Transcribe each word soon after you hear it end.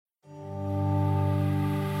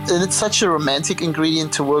And it's such a romantic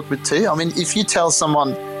ingredient to work with too. I mean, if you tell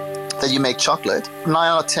someone that you make chocolate, 9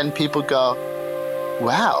 out of 10 people go,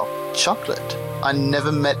 wow, chocolate. I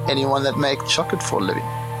never met anyone that made chocolate for a living.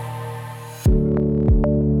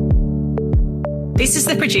 This is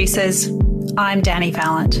The Producers. I'm Danny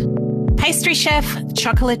Vallant. Pastry chef,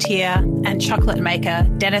 chocolatier and chocolate maker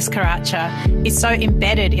Denis Karaca is so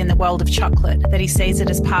embedded in the world of chocolate that he sees it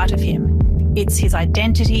as part of him. It's his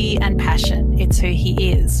identity and passion. It's who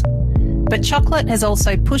he is. But chocolate has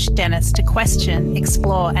also pushed Denis to question,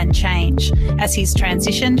 explore and change as he's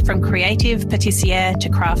transitioned from creative patissier to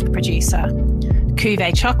craft producer.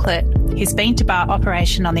 Cuvée Chocolate, his bean-to-bar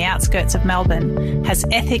operation on the outskirts of Melbourne, has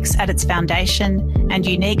ethics at its foundation and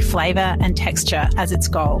unique flavour and texture as its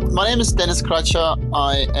goal. My name is Denis Karaca.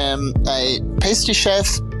 I am a pastry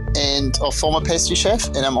chef and a former pastry chef,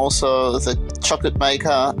 and I'm also the chocolate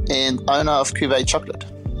maker and owner of Cuvée Chocolate.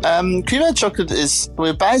 Cuvée Chocolate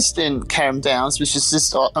we're based in Carrum Downs, which is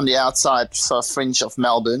just on the outside sort of fringe of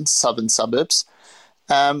Melbourne, southern suburbs.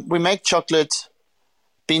 We make chocolate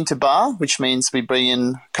bean to bar, which means we bring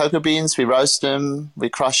in cocoa beans, we roast them, we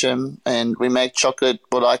crush them, and we make chocolate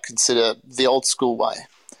what I consider the old school way.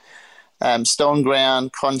 Stone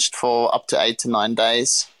ground, crunched for up to 8 to 9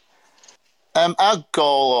 days. Our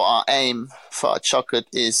goal or our aim for our chocolate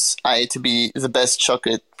is to be the best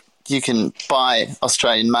chocolate you can buy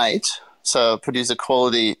Australian made, so produce a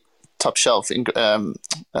quality top shelf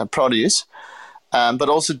produce, but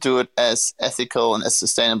also do it as ethical and as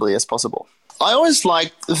sustainably as possible. I always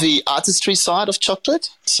liked the artistry side of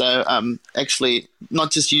chocolate, so actually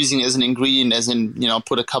not just using it as an ingredient, as in,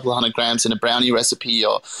 put a couple of 100 grams in a brownie recipe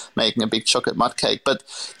or making a big chocolate mud cake, but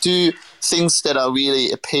do things that are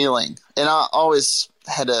really appealing. And I always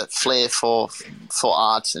had a flair for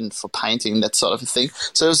art and for painting, that sort of a thing.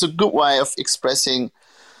 So it was a good way of expressing,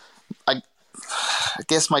 I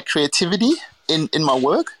guess, my creativity in my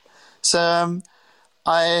work. So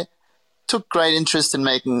I took great interest in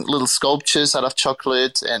making little sculptures out of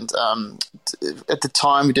chocolate, and at the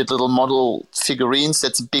time we did little model figurines.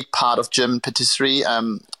 That's a big part of German patisserie,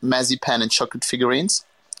 marzipan and chocolate figurines.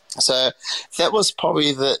 So that was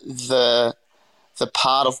probably the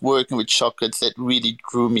part of working with chocolate that really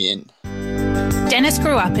drew me in. Denis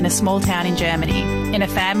grew up in a small town in Germany, in a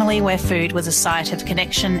family where food was a site of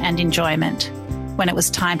connection and enjoyment. When it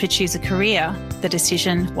was time to choose a career, the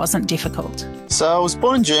decision wasn't difficult. So I was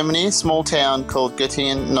born in Germany, a small town called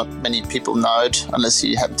Göttingen. Not many people know it unless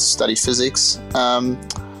you happen to study physics.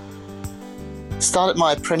 Started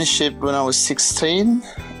my apprenticeship when I was 16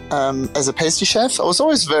 as a pastry chef. I was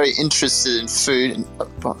always very interested in food and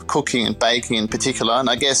cooking and baking in particular, and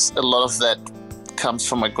I guess a lot of that comes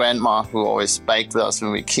from my grandma, who always baked with us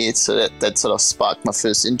when we were kids, so that sort of sparked my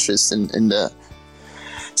first interest in the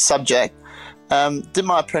subject. Did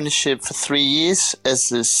my apprenticeship for 3 years as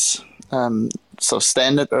this sort of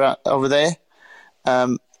standard over there.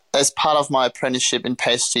 As part of my apprenticeship in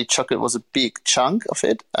pastry, chocolate was a big chunk of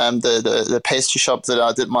it. The pastry shop that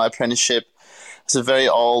I did my apprenticeship was a very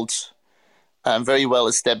old, very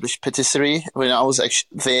well-established patisserie. When I was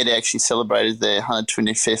actually there, they actually celebrated their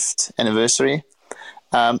 125th anniversary.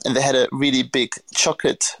 And they had a really big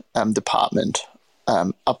chocolate department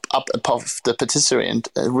up above the patisserie, and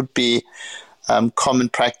it would be common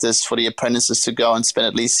practice for the apprentices to go and spend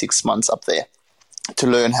at least 6 months up there to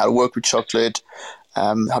learn how to work with chocolate,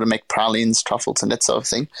 how to make pralines, truffles, and that sort of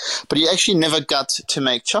thing. But you actually never got to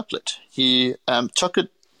make chocolate.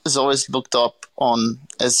 Chocolate is always looked up on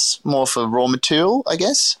as more of a raw material, I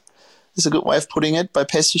guess, is a good way of putting it, by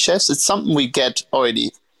pastry chefs. It's something we get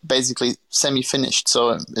already basically semi-finished,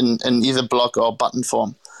 so in either block or button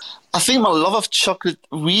form. I think my love of chocolate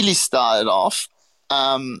really started off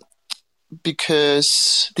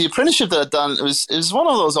because the apprenticeship that I'd done, it was one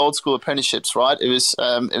of those old school apprenticeships, right? It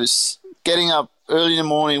was getting up early in the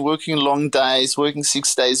morning, working long days, working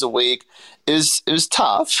 6 days a week. It was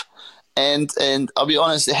tough, and I'll be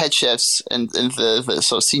honest, the head chefs and the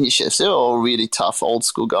sort of senior chefs, they were all really tough old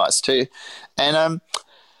school guys too. And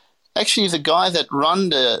actually, the guy that run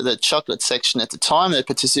the chocolate section at the time at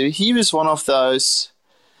Patisserie, he was one of those,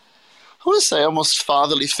 I want to say, almost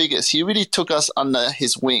fatherly figures. He really took us under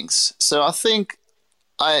his wings. So I think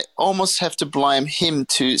I almost have to blame him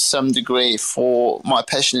to some degree for my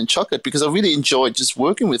passion in chocolate, because I really enjoyed just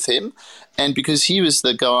working with him, and because he was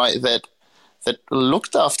the guy that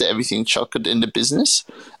looked after everything chocolate in the business.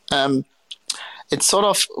 It sort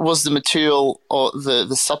of was the material or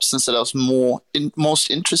the substance that I was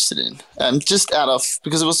most interested in,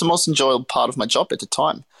 because it was the most enjoyable part of my job at the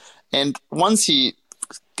time. And once he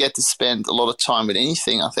get to spend a lot of time with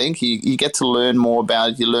anything. I think you get to learn more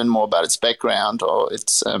about it. You learn more about its background or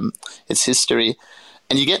its history,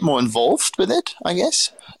 and you get more involved with it, I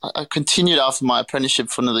guess. I continued after my apprenticeship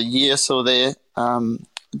for another year or so there,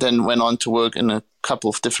 then went on to work in a couple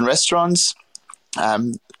of different restaurants.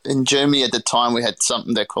 In Germany at the time, we had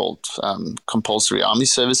something they called compulsory army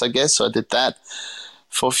service, I guess. So I did that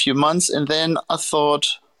for a few months, and then I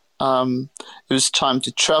thought it was time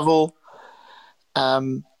to travel.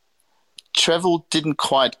 Travel didn't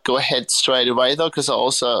quite go ahead straight away, though, because I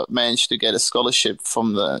also managed to get a scholarship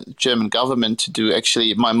from the German government to do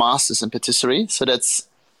actually my master's in patisserie. So that's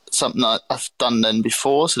something I've done then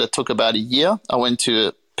before. So that took about a year. I went to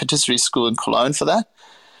a patisserie school in Cologne for that.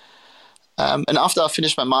 And after I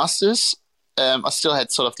finished my master's, I still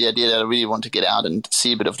had sort of the idea that I really want to get out and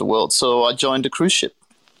see a bit of the world. So I joined a cruise ship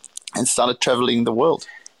and started traveling the world,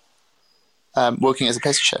 working as a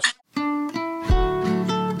pastry chef.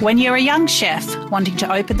 When you're a young chef wanting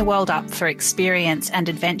to open the world up for experience and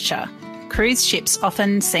adventure, cruise ships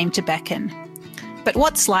often seem to beckon. But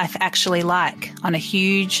what's life actually like on a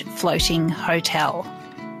huge floating hotel?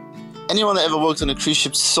 Anyone that ever worked on a cruise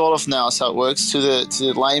ship sort of knows how it works. To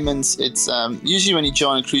the layman's, it's usually when you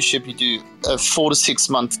join a cruise ship, you do a 4 to 6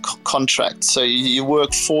 month contract. So you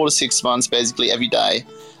work 4 to 6 months basically every day,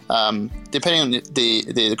 depending on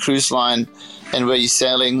the cruise line and where you're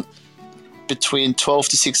sailing, between 12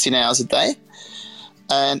 to 16 hours a day.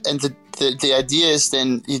 And the idea is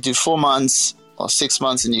then you do 4 months or 6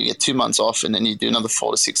 months and you get 2 months off, and then you do another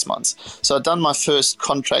 4 to 6 months. So I've done my first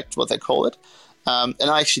contract, what they call it. And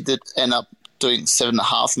I actually did end up doing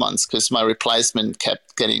 7.5 months because my replacement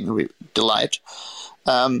kept getting delayed.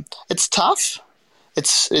 It's tough.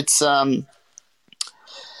 It's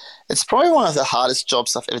probably one of the hardest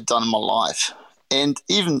jobs I've ever done in my life. And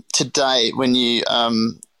even today, when you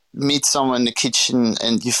meet someone in the kitchen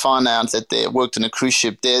and you find out that they worked on a cruise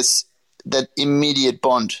ship, there's that immediate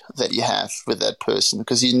bond that you have with that person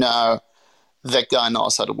because you know that guy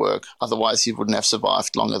knows how to work. Otherwise, he wouldn't have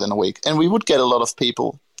survived longer than a week. And we would get a lot of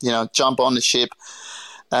people, jump on the ship,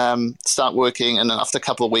 start working, and then after a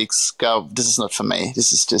couple of weeks go, this is not for me.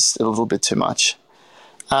 This is just a little bit too much.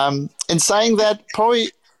 In saying that,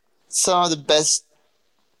 probably some of the best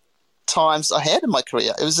times I had in my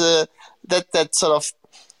career, it was that sort of,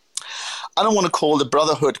 I don't want to call it a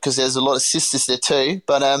brotherhood because there's a lot of sisters there too,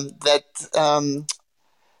 but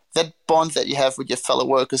that bond that you have with your fellow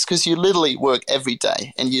workers, because you literally work every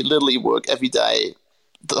day, and you literally work every day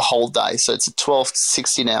the whole day. So it's a 12 to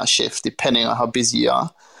 16-hour shift, depending on how busy you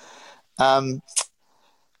are.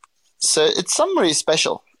 So it's something really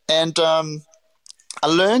special. And I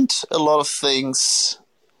learned a lot of things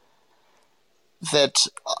that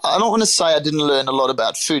I don't want to say I didn't learn a lot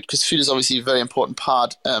about food, because food is obviously a very important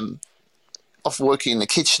part of working in the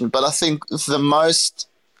kitchen. But I think the most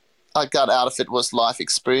I got out of it was life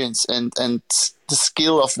experience and the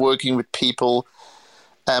skill of working with people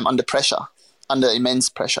under pressure, under immense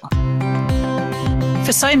pressure.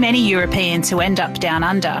 For so many Europeans who end up down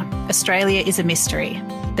under, Australia is a mystery.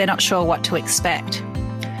 They're not sure what to expect.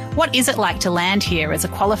 What is it like to land here as a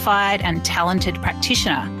qualified and talented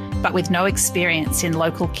practitioner, but with no experience in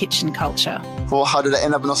local kitchen culture? Well, how did I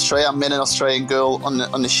end up in Australia? I met an Australian girl on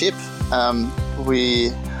the ship. On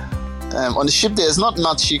the ship, there's not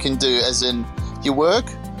much you can do, as in you work,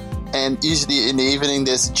 and usually in the evening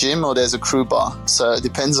there's a gym or there's a crew bar. So it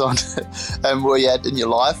depends on where you're at in your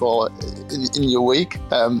life or in your week.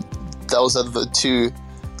 Those are the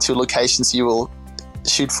two locations you will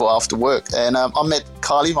shoot for after work. And I met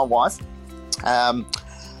Kylie, my wife,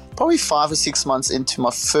 probably 5 or 6 months into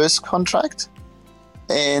my first contract.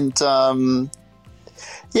 And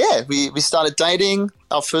we started dating.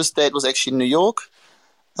 Our first date was actually in New York.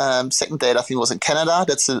 Second date, I think, was in Canada.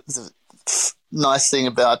 That's the nice thing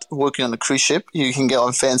about working on a cruise ship. You can go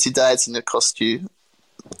on fancy dates and it costs you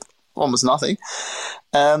almost nothing.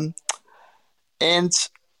 And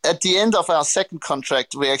at the end of our second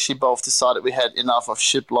contract, we actually both decided we had enough of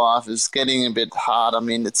ship life. It's getting a bit hard. I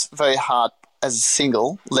mean, it's very hard as a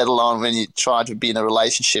single, let alone when you try to be in a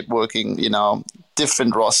relationship working,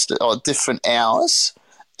 different roster or different hours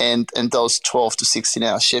and those 12 to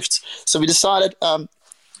 16-hour shifts. So we decided it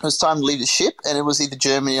was time to leave the ship, and it was either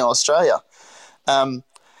Germany or Australia.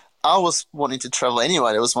 I was wanting to travel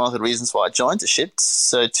anyway. That was one of the reasons why I joined the ship.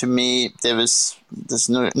 So to me, there's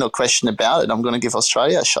no question about it. I'm going to give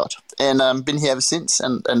Australia a shot. And been here ever since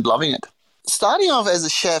and loving it. Starting off as a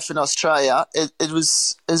chef in Australia, it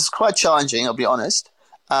was quite challenging, I'll be honest.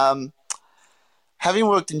 Having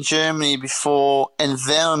worked in Germany before and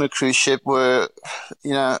then on a cruise ship where,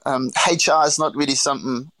 HR is not really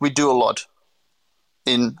something we do a lot.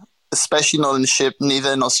 especially not in ship,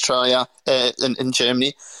 neither in Australia, in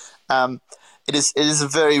Germany. It is a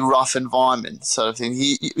very rough environment, sort of thing.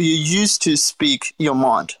 You're used to speak your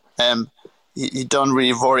mind. You don't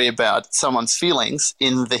really worry about someone's feelings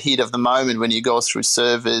in the heat of the moment when you go through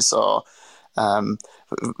service or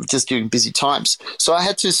just during busy times. So I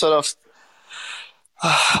had to sort of,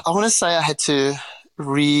 I want to say I had to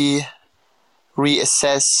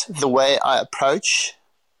reassess the way I approach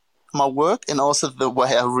my work and also the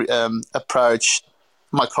way I approach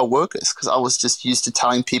my co-workers, because I was just used to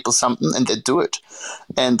telling people something and they'd do it.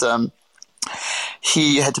 And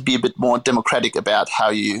here you had to be a bit more democratic about how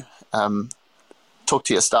you talk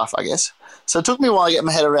to your staff, I guess. So it took me a while to get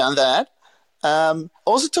my head around that.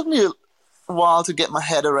 Also took me a while to get my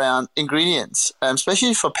head around ingredients,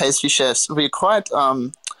 especially for pastry chefs. We're quite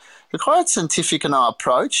scientific in our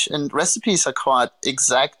approach, and recipes are quite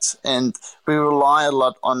exact, and we rely a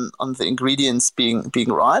lot on the ingredients being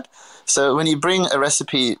right. So when you bring a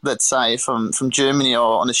recipe, let's say from Germany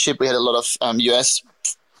or on a ship, we had a lot of US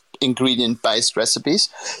ingredient-based recipes,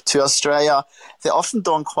 to Australia, they often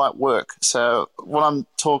don't quite work. So what I'm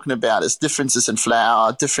talking about is differences in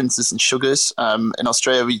flour, differences in sugars. In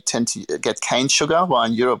Australia, we tend to get cane sugar, while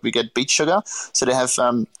in Europe, we get beet sugar. So they have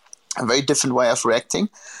a very different way of reacting.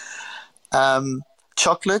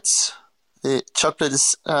 Chocolates. The chocolate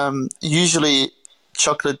is usually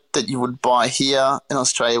chocolate that you would buy here in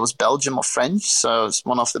Australia was Belgium or French, so it's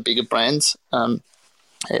one of the bigger brands.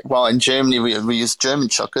 While in Germany we use German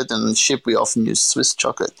chocolate, and in ship we often use Swiss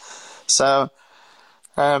chocolate. So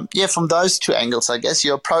from those two angles, I guess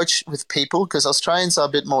your approach with people, because Australians are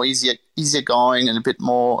a bit more easygoing and a bit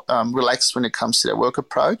more relaxed when it comes to their work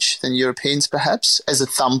approach than Europeans, perhaps, as a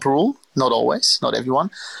thumb rule. Not always, not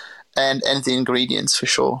everyone. And the ingredients for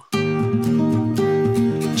sure.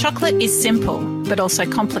 Chocolate is simple, but also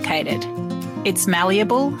complicated. It's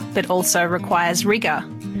malleable, but also requires rigour.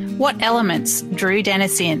 What elements drew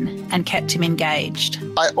Dennis in and kept him engaged?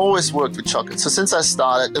 I always worked with chocolate. So since I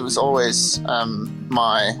started, it was always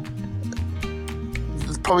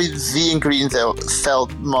probably the ingredient that I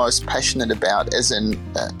felt most passionate about, as in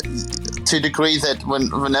to a degree that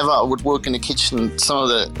whenever I would work in the kitchen, some of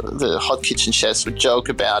the hot kitchen chefs would joke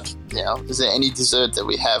about, is there any dessert that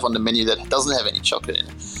we have on the menu that doesn't have any chocolate in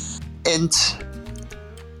it? And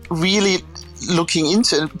really looking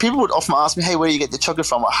into it, people would often ask me, hey, where do you get the chocolate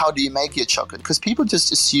from? Or how do you make your chocolate? Because people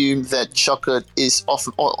just assume that chocolate is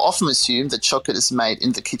often assume that chocolate is made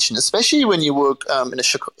in the kitchen, especially when you work in a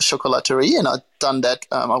chocolaterie. And I've done that.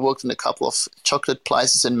 I worked in a couple of chocolate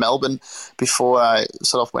places in Melbourne before I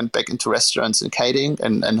sort of went back into restaurants and catering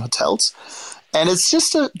and hotels. And it's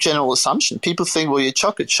just a general assumption. People think, well, you're a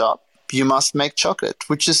chocolate shop, you must make chocolate,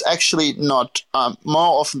 which is actually not,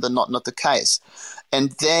 more often than not the case.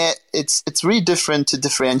 And there, it's really different to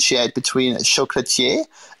differentiate between a chocolatier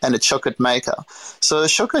and a chocolate maker. So a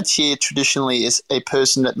chocolatier traditionally is a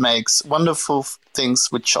person that makes wonderful things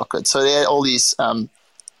with chocolate. So there are all these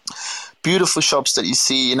beautiful shops that you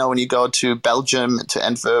see, when you go to Belgium, to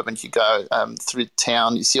Antwerp, and you go through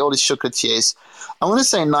town, you see all these chocolatiers. I want to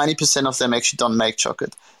say 90% of them actually don't make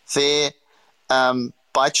chocolate. They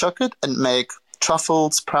buy chocolate and make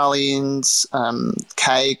truffles, pralines,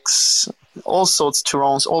 cakes, all sorts,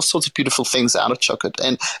 turrons, all sorts of beautiful things out of chocolate.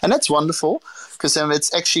 And that's wonderful, because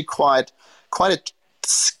it's actually quite a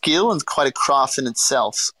skill and quite a craft in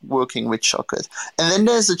itself, working with chocolate. And then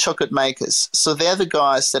there's the chocolate makers. So they're the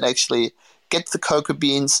guys that actually get the cocoa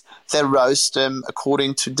beans, they roast them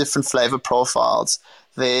according to different flavor profiles.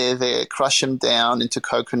 They crush them down into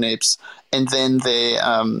cocoa nibs, and then they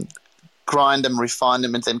grind them, refine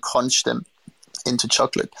them, and then conch them into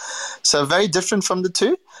chocolate. So very different from the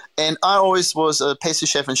two. And I always was a pastry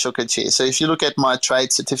chef and chocolatier. So if you look at my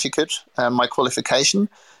trade certificate, my qualification,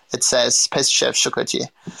 it says pastry chef, chocolatier.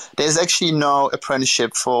 There's actually no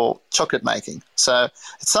apprenticeship for chocolate making. So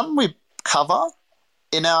it's something we cover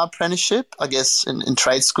in our apprenticeship, I guess, in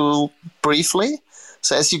trade school briefly.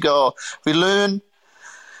 So as you go, we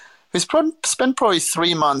spent probably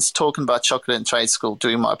 3 months talking about chocolate in trade school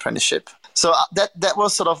during my apprenticeship. So that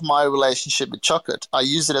was sort of my relationship with chocolate. I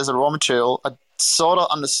used it as a raw material. I sort of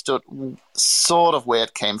understood sort of where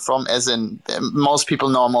it came from, as in most people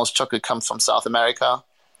know most chocolate comes from South America,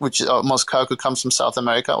 most cocoa comes from South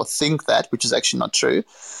America, or think that, which is actually not true.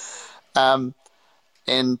 And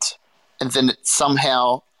then it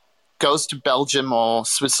somehow goes to Belgium or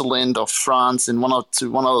Switzerland or France in one of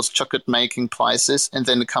those chocolate making places, and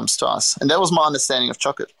then it comes to us. And that was my understanding of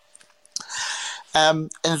chocolate. And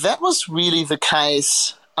that was really the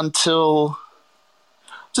case until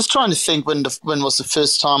just trying to think when was the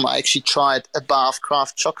first time I actually tried a bar of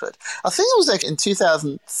craft chocolate. I think it was like in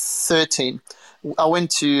 2013. I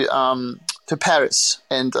went to Paris,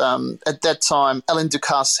 and at that time, Alain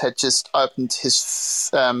Ducasse had just opened his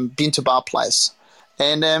bean to bar place,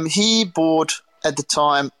 and he bought at the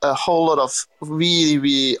time a whole lot of really,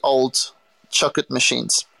 really old chocolate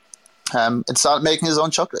machines. And started making his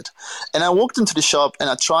own chocolate. And I walked into the shop and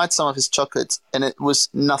I tried some of his chocolates, and it was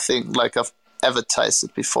nothing like I've ever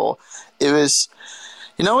tasted before. It was,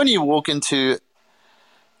 when you walk into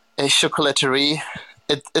a chocolaterie,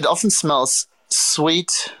 it often smells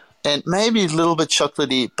sweet and maybe a little bit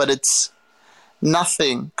chocolatey, but it's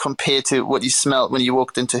nothing compared to what you smelled when you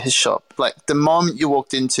walked into his shop. Like the moment you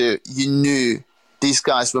walked into, you knew these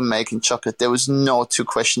guys were making chocolate. There was no two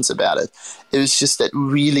questions about it. It was just that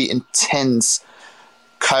really intense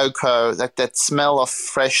cocoa, like that smell of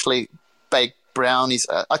freshly baked brownies.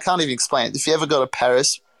 I can't even explain it. If you ever go to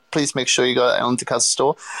Paris, please make sure you go to Alain Ducasse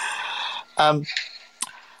store. And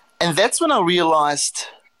that's when I realized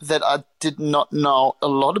that I did not know a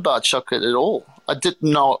lot about chocolate at all. I didn't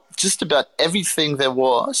know just about everything there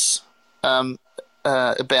was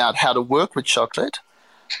about how to work with chocolate.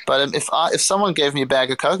 But if someone gave me a bag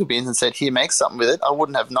of cocoa beans and said, "Here, make something with it," I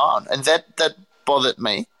wouldn't have known, and that bothered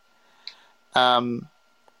me,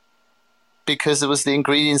 because it was the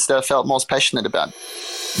ingredients that I felt most passionate about.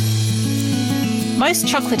 Most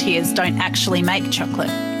chocolatiers don't actually make chocolate.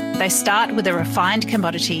 They start with a refined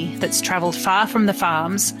commodity that's travelled far from the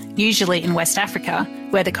farms, usually in West Africa,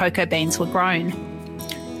 where the cocoa beans were grown.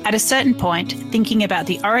 At a certain point, thinking about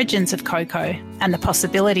the origins of cocoa and the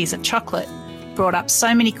possibilities of chocolate brought up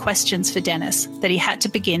so many questions for Dennis that he had to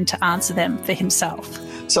begin to answer them for himself.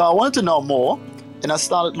 So I wanted to know more, and I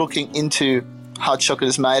started looking into how chocolate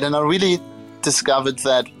is made, and I really discovered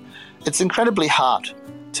that it's incredibly hard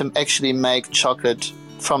to actually make chocolate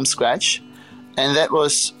from scratch, and that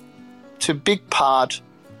was to a big part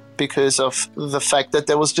because of the fact that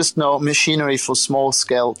there was just no machinery for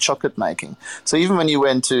small-scale chocolate making. So even when you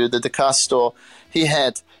went to the Ducasse store, he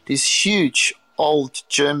had these huge old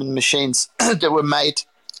German machines that were made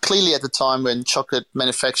clearly at the time when chocolate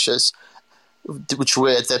manufacturers, which were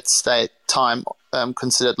at that time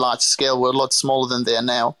considered large scale, were a lot smaller than they are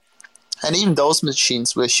now. And even those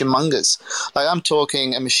machines were humongous. Like I'm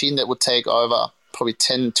talking a machine that would take over probably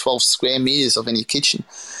 10, 12 square meters of any kitchen.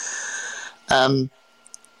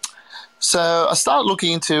 So I started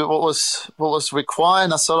looking into what was required,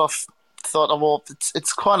 and I sort of thought, well,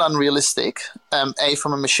 it's quite unrealistic,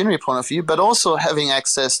 from a machinery point of view, but also having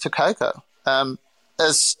access to cocoa.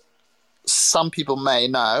 As some people may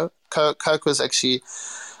know, cocoa is actually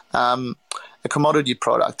a commodity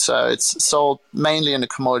product, so it's sold mainly in the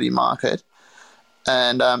commodity market,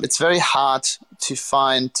 and it's very hard to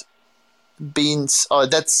find beans, or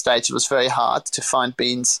at that stage it was very hard to find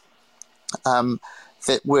beans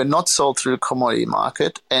that were not sold through the commodity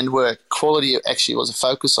market and where quality actually was a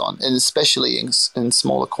focus on, and especially in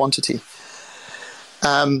smaller quantity.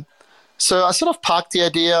 So I sort of parked the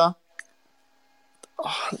idea,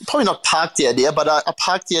 probably not parked the idea, but I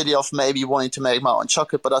parked the idea of maybe wanting to make my own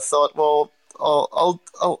chocolate, but I thought, well, I'll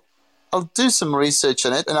do some research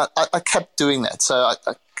on it, and I kept doing that. So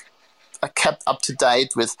I kept up to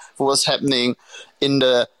date with what was happening in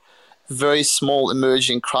the very small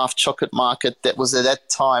emerging craft chocolate market that was at that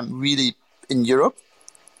time really in Europe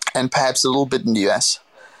and perhaps a little bit in the US.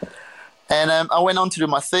 And I went on to do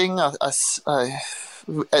my thing. At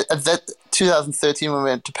that 2013 when we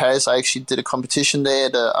went to Paris, I actually did a competition there,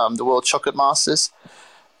 the World Chocolate Masters.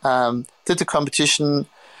 Did the competition,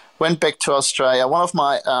 went back to Australia. One of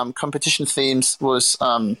my competition themes was,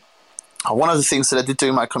 one of the things that I did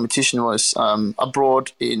during my competition was I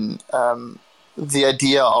brought in the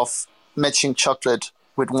idea of matching chocolate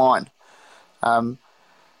with wine.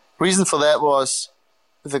 Reason for that was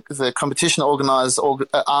the competition organizers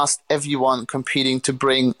asked everyone competing to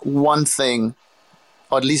bring one thing,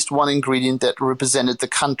 or at least one ingredient that represented the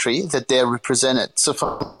country that they represented. So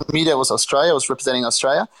for me, that was Australia. I was representing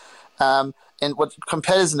Australia. And what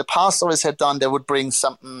competitors in the past always had done, they would bring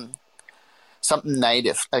something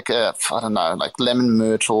native, like like lemon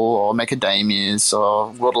myrtle or macadamias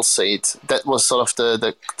or wattle seed. That was sort of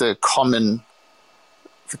the common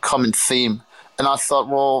theme. And I thought,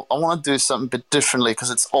 well, I want to do something a bit differently because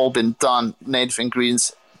it's all been done. Native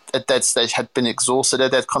ingredients at that stage had been exhausted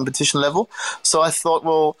at that competition level. So I thought,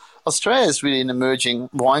 well, Australia is really an emerging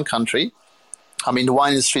wine country. I mean, the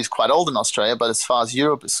wine industry is quite old in Australia, but as far as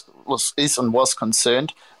Europe was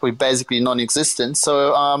concerned, we're basically non-existent.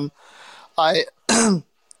 So I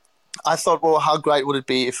thought, well, how great would it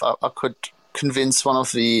be if I could convince one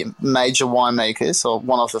of the major winemakers or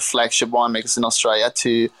one of the flagship winemakers in Australia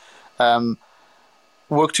to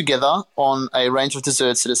work together on a range of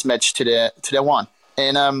desserts that is matched to their wine.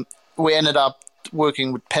 And we ended up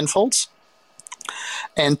working with Penfolds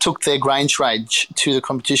and took their Grange range to the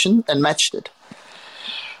competition and matched it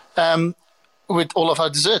with all of our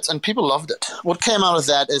desserts, and people loved it. What came out of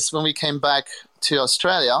that is when we came back to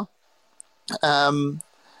Australia,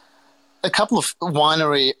 a couple of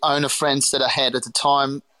winery owner friends that I had at the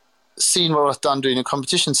time seen what I've done during the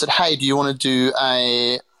competition, said, hey, do you want to do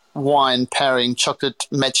a wine pairing chocolate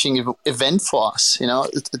matching event for us? You know,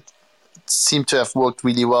 it seemed to have worked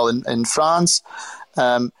really well in France.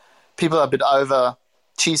 People are a bit over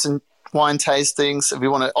cheese and wine tastings. If we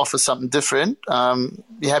want to offer something different,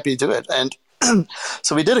 be happy to do it. And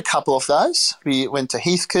so we did a couple of those. We went to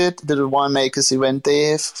Heathcote, did a winemakers event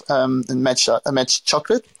there, and matched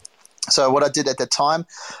chocolate. So what I did at that time,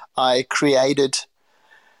 I created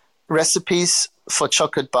recipes for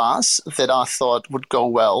chocolate bars that I thought would go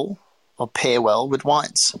well or pair well with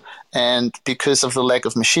wines. And because of the lack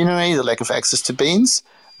of machinery, the lack of access to beans,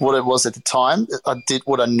 what it was at the time, I did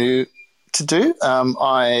what I knew to do.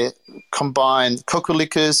 I combined cocoa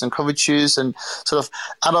liquors and couvertures and sort of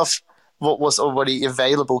out of what was already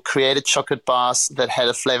available, created chocolate bars that had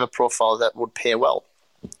a flavor profile that would pair well.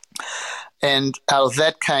 And out of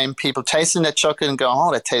that came people tasting that chocolate and going,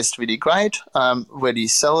 oh, that tastes really great. Where do you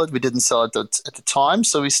sell it? We didn't sell it at the time.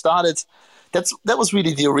 So we started, that was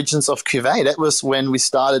really the origins of Cuvée. That was when we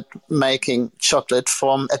started making chocolate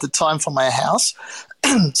at the time from my house.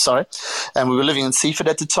 Sorry. And we were living in Seaford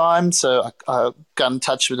at the time. So I got in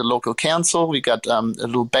touch with the local council. We got a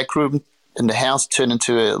little back room in the house turned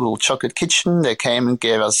into a little chocolate kitchen. They came and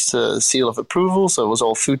gave us a seal of approval, so it was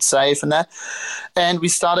all food safe and that. And we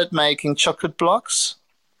started making chocolate blocks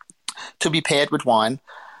to be paired with wine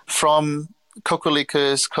from cocoa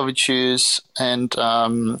liquors, couvertures, and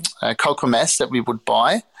cocoa mass that we would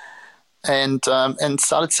buy, and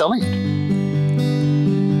started selling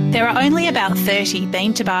it. There are only about 30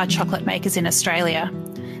 bean-to-bar chocolate makers in Australia.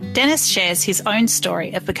 Dennis shares his own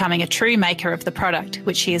story of becoming a true maker of the product,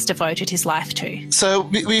 which he has devoted his life to. So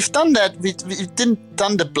we've done that. We've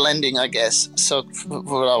done the blending, I guess. So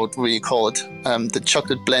what I would really call it, the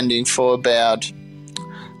chocolate blending for about,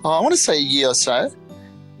 I want to say a year or so,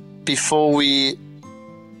 before we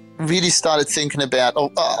really started thinking about,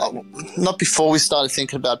 not before we started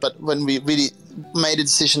thinking about, but when we really made a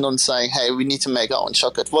decision on saying, hey, we need to make our own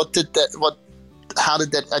chocolate. How did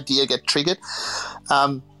that idea get triggered?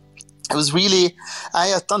 It was really, I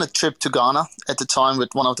had done a trip to Ghana at the time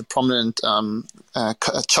with one of the prominent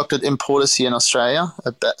chocolate importers here in Australia,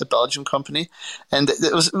 a Belgian company. And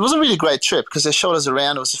it was a really great trip because they showed us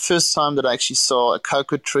around. It was the first time that I actually saw a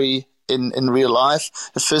cocoa tree in real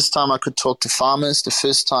life, the first time I could talk to farmers, the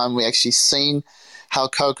first time we actually seen how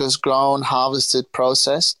cocoa is grown, harvested,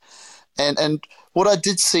 processed. And what I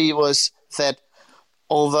did see was that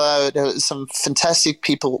although there were some fantastic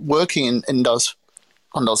people working on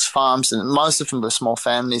those farms, and most of them were small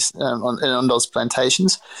families on those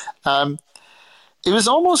plantations, it was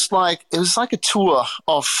almost like a tour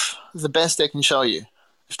of the best they can show you,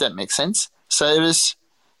 if that makes sense. So it was,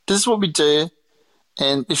 this is what we do,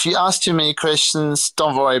 and if you ask too many questions,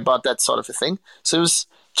 don't worry about that sort of a thing. So it was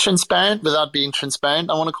transparent without being transparent,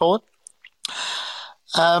 I want to call it.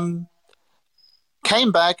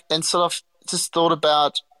 Came back and sort of just thought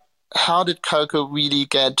about how did cocoa really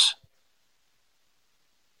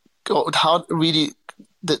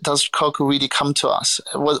does cocoa really come to us?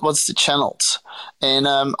 What's the channels? And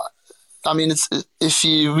I mean, if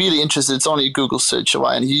you're really interested, it's only a Google search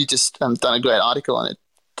away, and you just done a great article on it,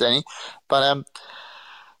 Danny. But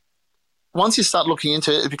once you start looking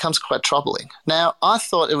into it, it becomes quite troubling. Now, I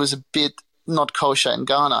thought it was a bit not kosher in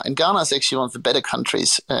Ghana. And Ghana is actually one of the better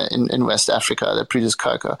countries in West Africa that produce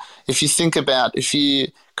cocoa. If you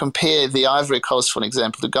compare the Ivory Coast, for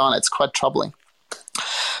example, to Ghana, it's quite troubling.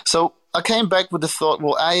 So I came back with the thought,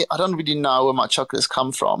 well, I don't really know where my chocolate has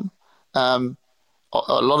come from. A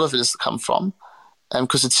lot of it has come from,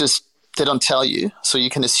 because it's just, they don't tell you. So you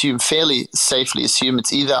can fairly safely assume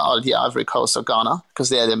it's either out of the Ivory Coast or Ghana, because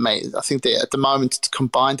they're made. I think at the moment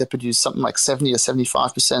combined they produce something like 70 or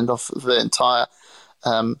 75% of the entire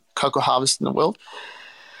cocoa harvest in the world.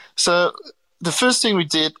 So the first thing we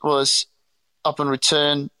did was, upon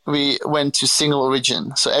return, we went to single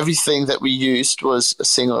origin. So everything that we used was a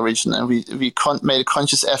single origin, and we made a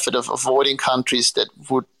conscious effort of avoiding countries that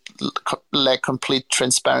would lack complete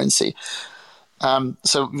transparency.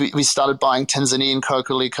 So we started buying Tanzanian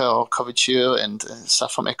cocoa liquor or couverture and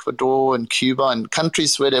stuff from Ecuador and Cuba and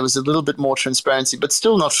countries where there was a little bit more transparency, but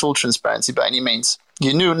still not full transparency by any means.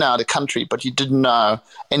 You knew now the country, but you didn't know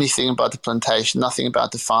anything about the plantation, nothing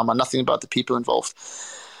about the farmer, nothing about the people involved.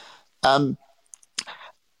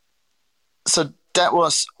 So that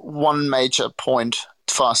was one major point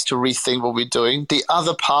for us to rethink what we're doing. The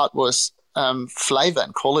other part was flavor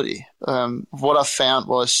and quality. What I found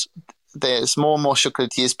was there's more and more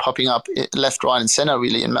chocolatiers popping up left, right, and center,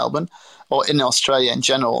 really, in Melbourne or in Australia in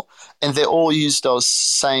general, and they all use those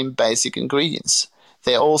same basic ingredients.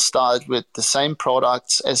 They all started with the same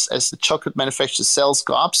products. As the chocolate manufacturers' sales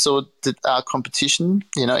go up, so did our competition,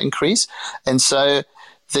 increase, and so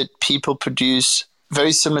that people produce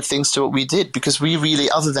very similar things to what we did, because we really,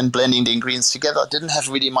 other than blending the ingredients together, didn't have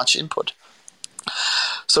really much input.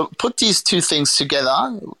 So put these two things together.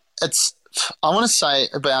 I want to say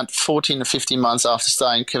about 14 or 15 months after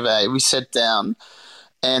starting Cuvée, we sat down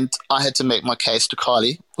and I had to make my case to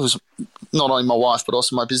Kylie, who's not only my wife but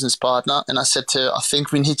also my business partner. And I said to her, I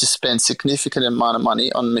think we need to spend a significant amount of money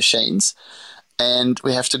on machines, and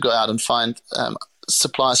we have to go out and find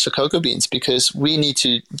suppliers for cocoa beans, because we need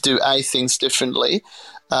to do things differently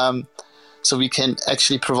so we can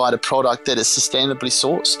actually provide a product that is sustainably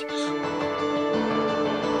sourced.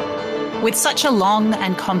 With such a long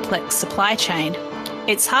and complex supply chain,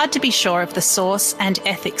 it's hard to be sure of the source and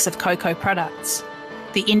ethics of cocoa products.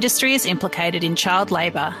 The industry is implicated in child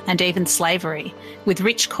labour and even slavery, with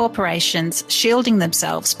rich corporations shielding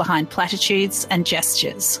themselves behind platitudes and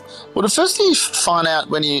gestures. Well, the first thing you find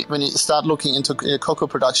out when you start looking into cocoa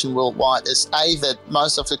production worldwide is that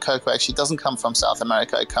most of the cocoa actually doesn't come from South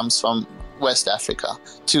America. It comes from West Africa,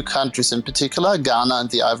 two countries in particular, Ghana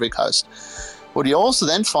and the Ivory Coast. What you also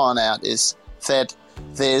then find out is that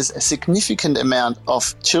there's a significant amount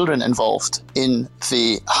of children involved in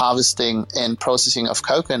the harvesting and processing of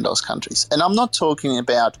cocoa in those countries. And I'm not talking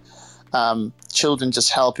about children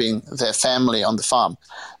just helping their family on the farm.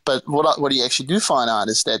 But what you actually do find out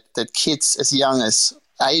is that kids as young as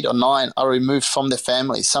 8 or 9 are removed from their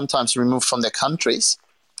families, sometimes removed from their countries,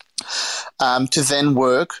 to then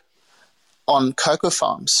work on cocoa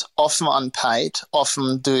farms, often unpaid,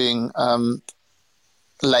 often doing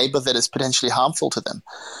labor that is potentially harmful to them.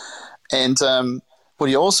 And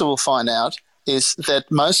what you also will find out is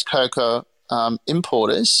that most cocoa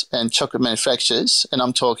importers and chocolate manufacturers, and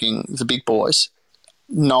I'm talking the big boys,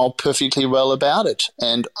 know perfectly well about it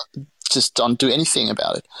and just don't do anything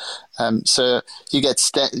about it. So you get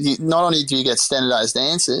not only do you get standardized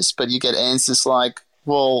answers, but you get answers like,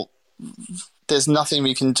 well, there's nothing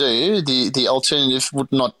we can do. The alternative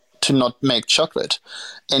would not to not make chocolate.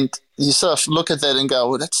 And you sort of look at that and go,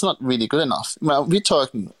 well, that's not really good enough. Well, we're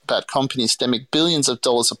talking about companies that make billions of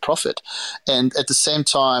dollars of profit, and at the same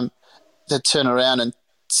time they turn around and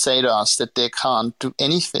say to us that they can't do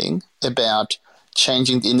anything about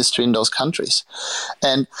changing the industry in those countries.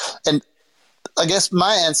 And I guess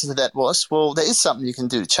my answer to that was, well, there is something you can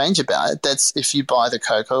do to change about it. That's if you buy the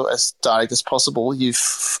cocoa as direct as possible, you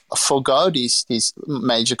forego these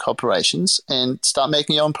major corporations and start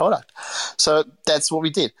making your own product. So that's what we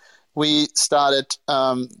did. We started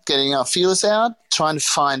getting our feelers out, trying to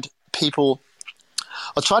find people,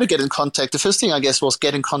 or try to get in contact. The first thing, I guess, was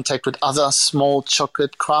get in contact with other small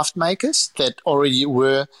chocolate craft makers that already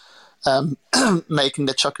were making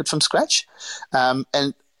the chocolate from scratch.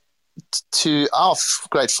 And to our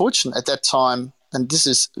great fortune at that time, and this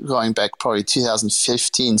is going back probably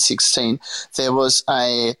 2015-16, there was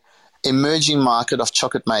a emerging market of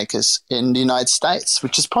chocolate makers in the United States,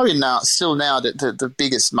 which is probably still now the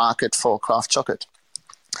biggest market for craft chocolate.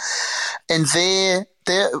 And they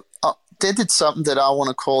did something that I want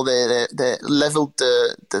to call they leveled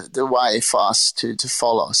the way for us to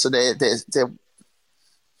follow. So they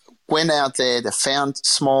went out there, they found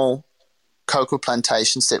small cocoa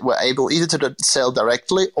plantations that were able either to sell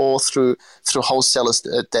directly or through wholesalers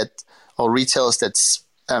or retailers that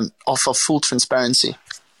offer full transparency.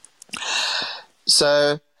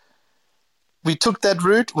 So we took that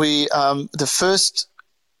route. The first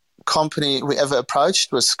company we ever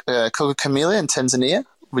approached was Cocoa Camellia in Tanzania,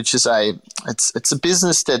 which is it's a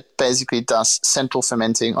business that basically does central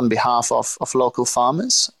fermenting on behalf of local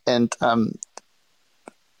farmers, and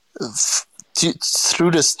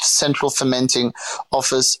through this central fermenting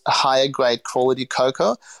offers a higher grade quality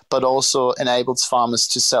cocoa, but also enables farmers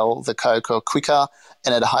to sell the cocoa quicker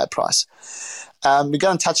and at a higher price. We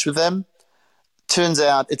got in touch with them. Turns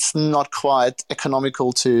out it's not quite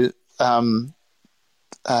economical to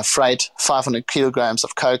freight 500 kilograms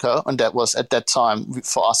of cocoa, and that was at that time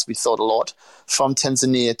for us, we thought a lot, from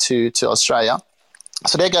Tanzania to Australia.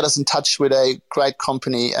 So they got us in touch with a great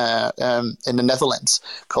company in the Netherlands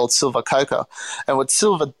called Silva Cocoa. And what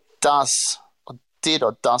Silva does, or did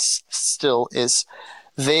or does still, is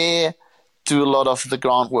they do a lot of the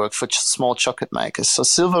groundwork for small chocolate makers. So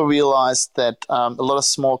Silva realized that a lot of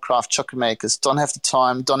small craft chocolate makers don't have the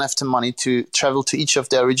time, don't have the money to travel to each of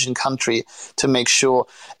their origin country to make sure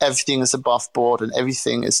everything is above board and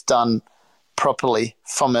everything is done properly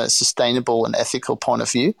from a sustainable and ethical point of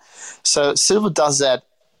view. So Silva does that,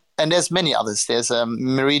 and there's many others. There's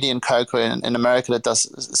Meridian Cocoa in America that does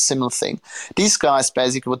a similar thing. These guys,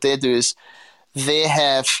 basically what they do is they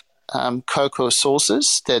have cocoa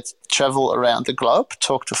sources that travel around the globe,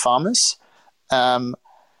 talk to farmers, and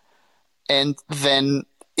then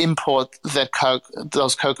import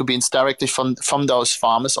those cocoa beans directly from those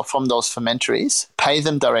farmers or from those fermenteries, pay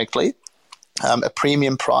them directly a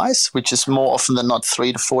premium price, which is more often than not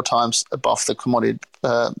 3 to 4 times above the commodity,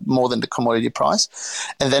 more than the commodity price,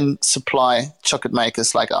 and then supply chocolate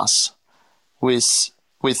makers like us with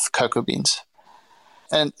cocoa beans.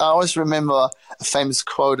 And I always remember a famous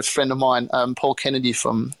quote a friend of mine, Paul Kennedy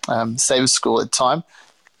from Savers School at the time,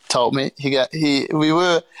 told me. We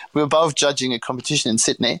were both judging a competition in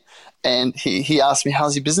Sydney, and he asked me,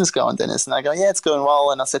 "How's your business going, Dennis?" And I go, "Yeah, it's going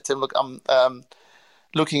well." And I said to him, "Look, I'm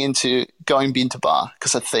looking into going bean to bar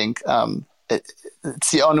because I think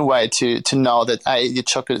it's the only way to know that A, your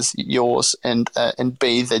chocolate is yours, and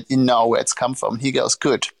B, that you know where it's come from." He goes,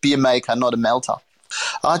 "Good, be a maker, not a melter."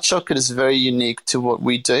 Our chocolate is very unique to what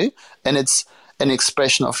we do, and it's an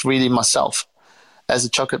expression of really myself as a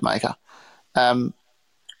chocolate maker. I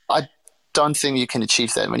don't think you can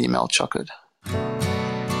achieve that when you melt chocolate.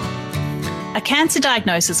 A cancer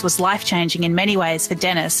diagnosis was life-changing in many ways for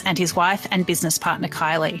Dennis and his wife and business partner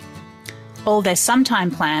Kylie. All their sometime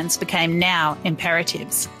plans became now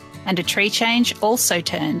imperatives, and a tree change also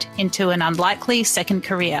turned into an unlikely second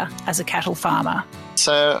career as a cattle farmer.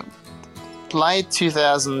 So late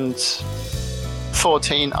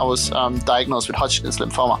 2014, I was diagnosed with Hodgkin's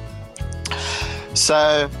lymphoma.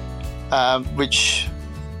 So, which,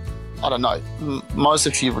 I don't know, most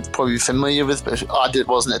of you would probably be familiar with, but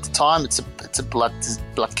wasn't at the time. It's a blood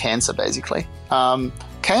cancer, basically.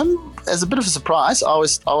 Came as a bit of a surprise. I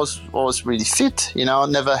was always really fit,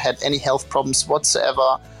 never had any health problems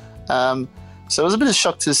whatsoever. So it was a bit of a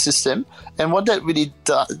shock to the system. And what that really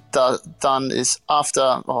done is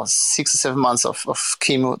after 6 or 7 months of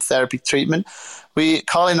chemotherapy treatment,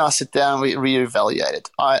 Kylie and I sat down, we reevaluated.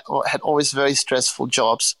 I had always very stressful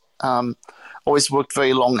jobs, always worked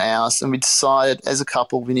very long hours, and we decided as a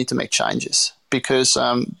couple we need to make changes because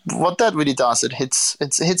what that really does, it hits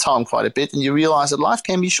home quite a bit, and you realize that life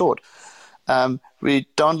can be short. We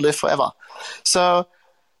don't live forever. So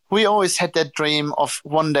we always had that dream of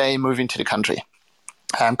one day moving to the country.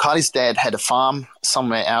 Kylie's dad had a farm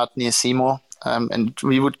somewhere out near Seymour, and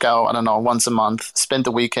we would go, once a month, spend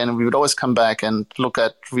the weekend, and we would always come back and look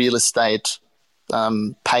at real estate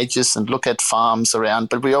pages and look at farms around,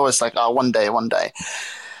 but we always one day.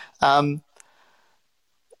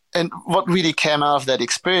 And what really came out of that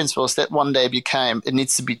experience was that one day became, it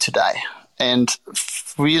needs to be today. And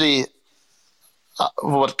really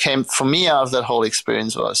what came for me out of that whole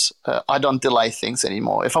experience was I don't delay things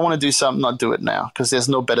anymore. If I want to do something, I'll do it now because there's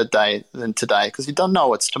no better day than today because you don't know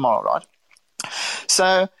what's tomorrow, right?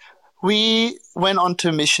 So we went on to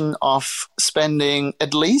a mission of spending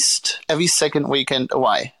at least every second weekend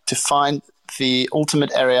away to find the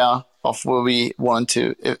ultimate area of where we want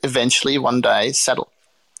to eventually one day settle.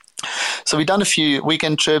 So we done a few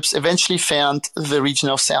weekend trips, eventually found the region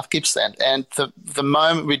of South Gippsland. And the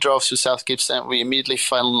moment we drove through South Gippsland, we immediately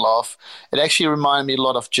fell in love. It actually reminded me a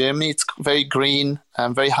lot of Germany. It's very green,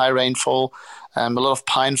 very high rainfall, a lot of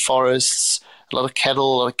pine forests, a lot of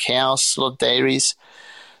cattle, a lot of cows, a lot of dairies.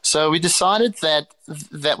 So we decided that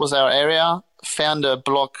was our area, found a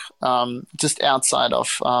block just outside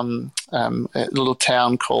of a little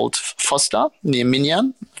town called Foster near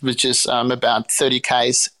Minyan, which is about 30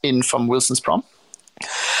 k's in from Wilson's Prom.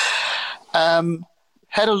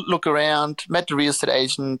 Had a look around, met the real estate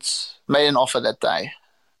agent, made an offer that day.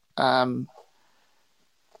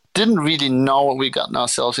 Didn't really know what we got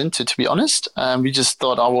ourselves into, to be honest. We just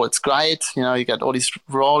thought, it's great. You got all these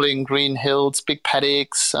rolling green hills, big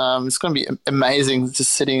paddocks. It's going to be amazing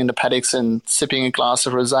just sitting in the paddocks and sipping a glass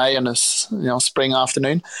of rosé on a spring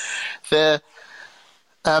afternoon. The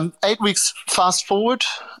 8 weeks fast forward,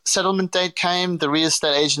 settlement date came. The real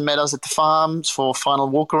estate agent met us at the farm for a final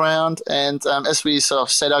walk around. And as we sort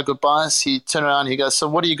of said our goodbyes, he turned around and he goes, "So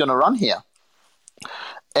what are you going to run here?"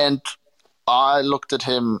 And I looked at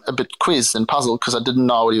him a bit quizzed and puzzled because I didn't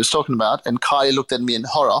know what he was talking about. And Kylie looked at me in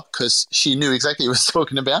horror because she knew exactly what he was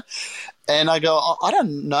talking about. And I go, I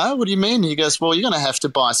don't know. What do you mean? He goes, well, you're going to have to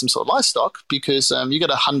buy some sort of livestock because you got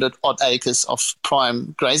 100-odd acres of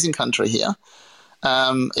prime grazing country here.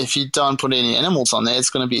 If you don't put any animals on there, it's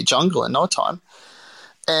going to be a jungle in no time.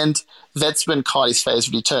 And that's when Kylie's face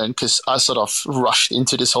really turned because I sort of rushed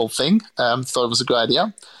into this whole thing, thought it was a great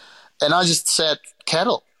idea. And I just said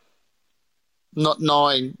cattle, not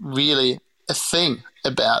knowing really a thing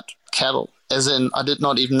about cattle. As in, I did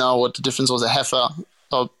not even know what the difference was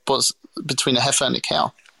was between a heifer and a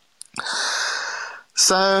cow.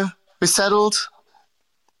 So we settled,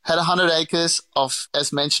 had 100 acres of,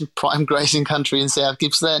 as mentioned, prime grazing country in South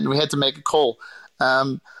Gippsland, and we had to make a call.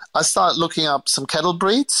 I started looking up some cattle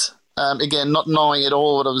breeds, again, not knowing at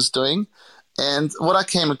all what I was doing. And what I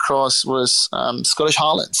came across was Scottish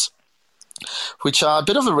Highlands, which are a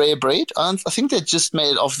bit of a rare breed. I think they're just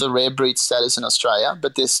made of the rare breed status in Australia,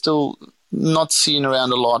 but they're still not seen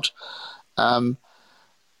around a lot.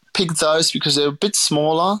 Picked those because they're a bit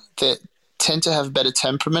smaller. They tend to have better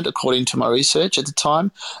temperament, according to my research at the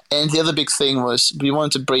time. And the other big thing was we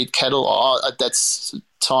wanted to breed cattle. At that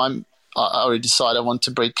time, I already decided I wanted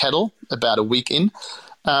to breed cattle about a week in.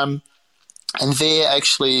 And they're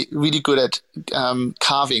actually really good at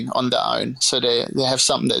calving on their own. So they have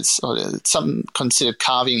something something considered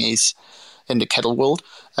calving is in the cattle world.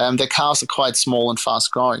 Their calves are quite small and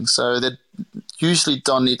fast growing, so they usually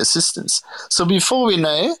don't need assistance. So before we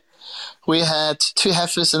know, we had 2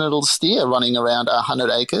 heifers and a little steer running around 100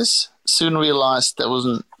 acres. Soon realized that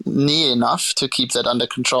wasn't near enough to keep that under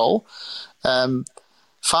control.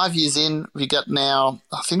 5 years in, I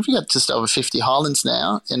think we got just over 50 Highlands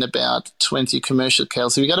now and about 20 commercial cattle.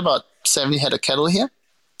 So we got about 70 head of cattle here.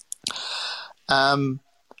 Learned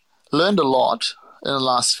a lot in the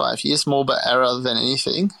last 5 years, more by error than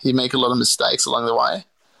anything. You make a lot of mistakes along the way.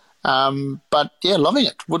 But yeah, loving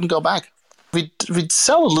it. Wouldn't go back. We'd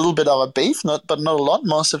sell a little bit of our beef, but not a lot.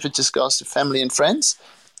 Most of it just goes to family and friends.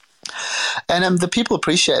 And the people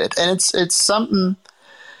appreciate it. And it's something,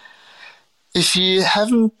 if you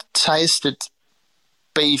haven't tasted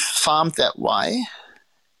beef farmed that way,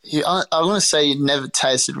 I want to say you never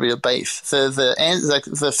tasted real beef.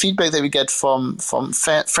 The feedback that we get from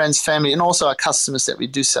friends, family, and also our customers that we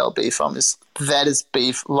do sell beef from is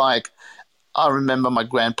beef like I remember my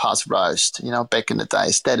grandpa's roast, back in the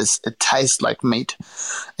days. It tastes like meat.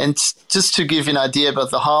 And just to give you an idea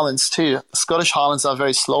about the Highlands too, Scottish Highlands are a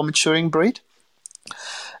very slow maturing breed.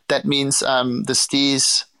 That means the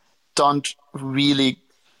steers don't really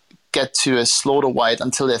get to a slaughter weight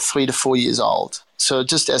until they're 3 to 4 years old. So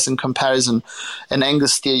just as in comparison, an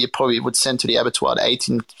Angus steer you probably would send to the abattoir at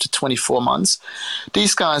 18 to 24 months.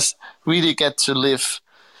 These guys really get to live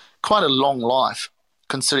quite a long life,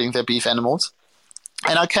 considering they're beef animals.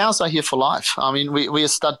 And our cows are here for life. I mean, we're a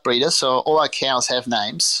stud breeder, so all our cows have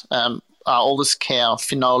names. Our oldest cow,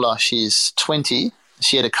 Finola, she's 20.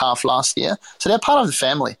 She had a calf last year. So they're part of the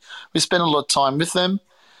family. We spend a lot of time with them.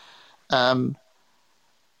 And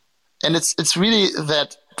it's really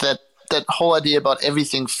that whole idea about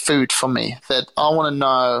everything food for me, that I want to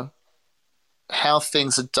know how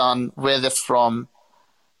things are done, where they're from,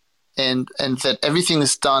 and that everything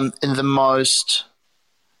is done in the most...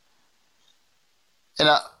 And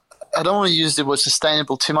I don't want to use the word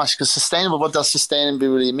sustainable too much, because sustainable, what does sustainable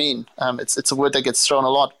really mean? It's a word that gets thrown a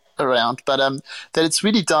lot around, but that it's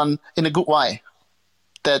really done in a good way,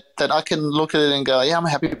 that I can look at it and go, yeah, I'm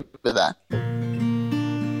happy with that.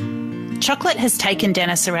 Chocolate has taken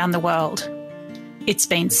Dennis around the world. It's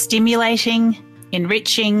been stimulating,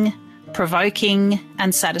 enriching, provoking,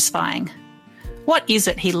 and satisfying. What is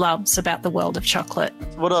it he loves about the world of chocolate?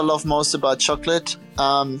 What I love most about chocolate,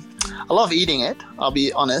 I love eating it, I'll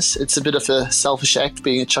be honest. It's a bit of a selfish act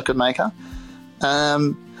being a chocolate maker.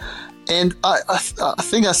 And I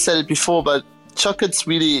think I said it before, but chocolate's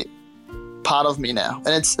really part of me now. And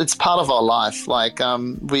it's part of our life. Like I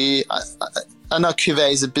know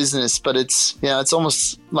Cuvée is a business, but it's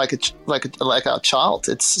almost like our child.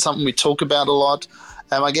 It's something we talk about a lot.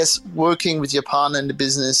 I guess working with your partner in the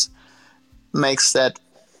business makes that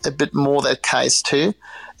a bit more that case too.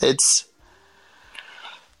 It's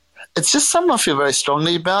just something I feel very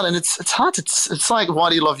strongly about, and it's hard. It's like, why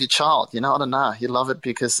do you love your child? I don't know. You love it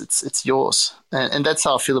because it's yours, and that's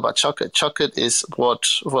how I feel about chocolate. Chocolate is what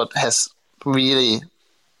has really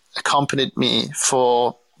accompanied me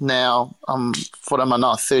for now. What am I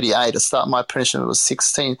now? 38. I started my apprenticeship when I was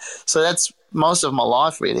 16, so that's most of my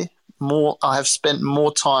life really. I have spent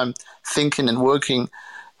more time thinking and working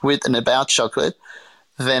with and about chocolate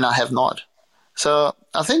than I have not. So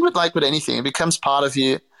I think with anything, it becomes part of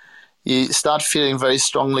you. You start feeling very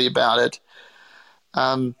strongly about it.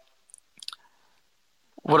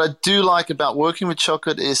 What I do like about working with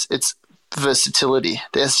chocolate is its versatility.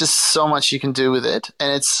 There's just so much you can do with it.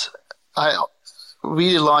 And I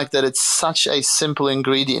really like that it's such a simple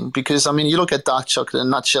ingredient because, I mean, you look at dark chocolate in a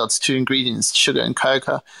nutshell, it's 2 ingredients, sugar and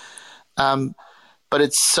cocoa. But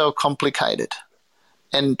it's so complicated.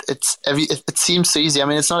 And it seems so easy. I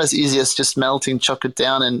mean, it's not as easy as just melting chocolate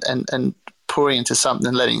down and pouring into something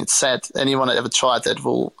and letting it set. Anyone that ever tried that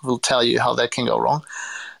will tell you how that can go wrong.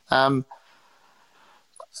 I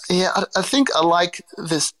think I like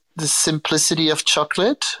the simplicity of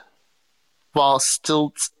chocolate while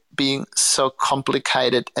still being so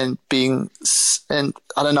complicated and I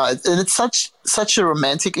don't know, and it's such a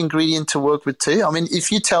romantic ingredient to work with too. I mean,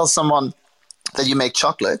 if you tell someone that you make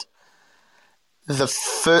chocolate, 9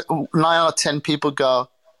 out of 10 people go,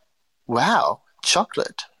 "Wow,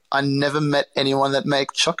 chocolate! I never met anyone that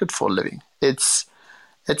makes chocolate for a living." It's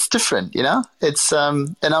different, you know. It's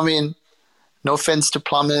and I mean, no offense to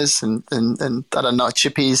plumbers and I don't know,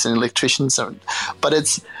 chippies and electricians, but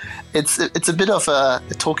it's a bit of a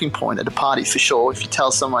talking point at a party for sure. If you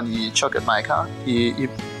tell someone you're a chocolate maker,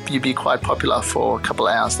 you'd be quite popular for a couple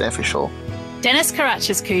of hours there for sure. Denis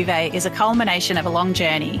Karacha's cuvee is a culmination of a long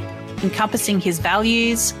journey, encompassing his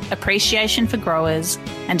values, appreciation for growers,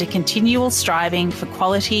 and a continual striving for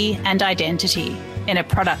quality and identity in a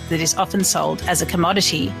product that is often sold as a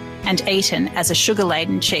commodity and eaten as a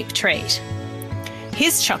sugar-laden cheap treat.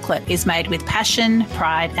 His chocolate is made with passion,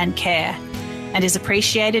 pride, and care, and is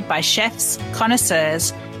appreciated by chefs,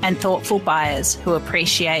 connoisseurs, and thoughtful buyers who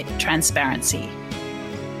appreciate transparency.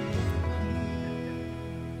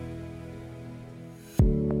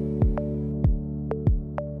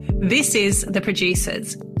 This is The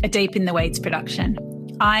Producers, a Deep in the Weeds production.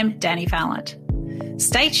 I'm Dani Valent.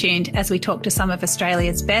 Stay tuned as we talk to some of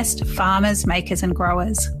Australia's best farmers, makers and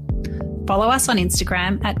growers. Follow us on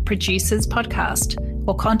Instagram at Producers Podcast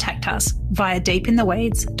or contact us via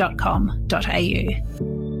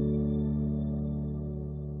deepintheweeds.com.au.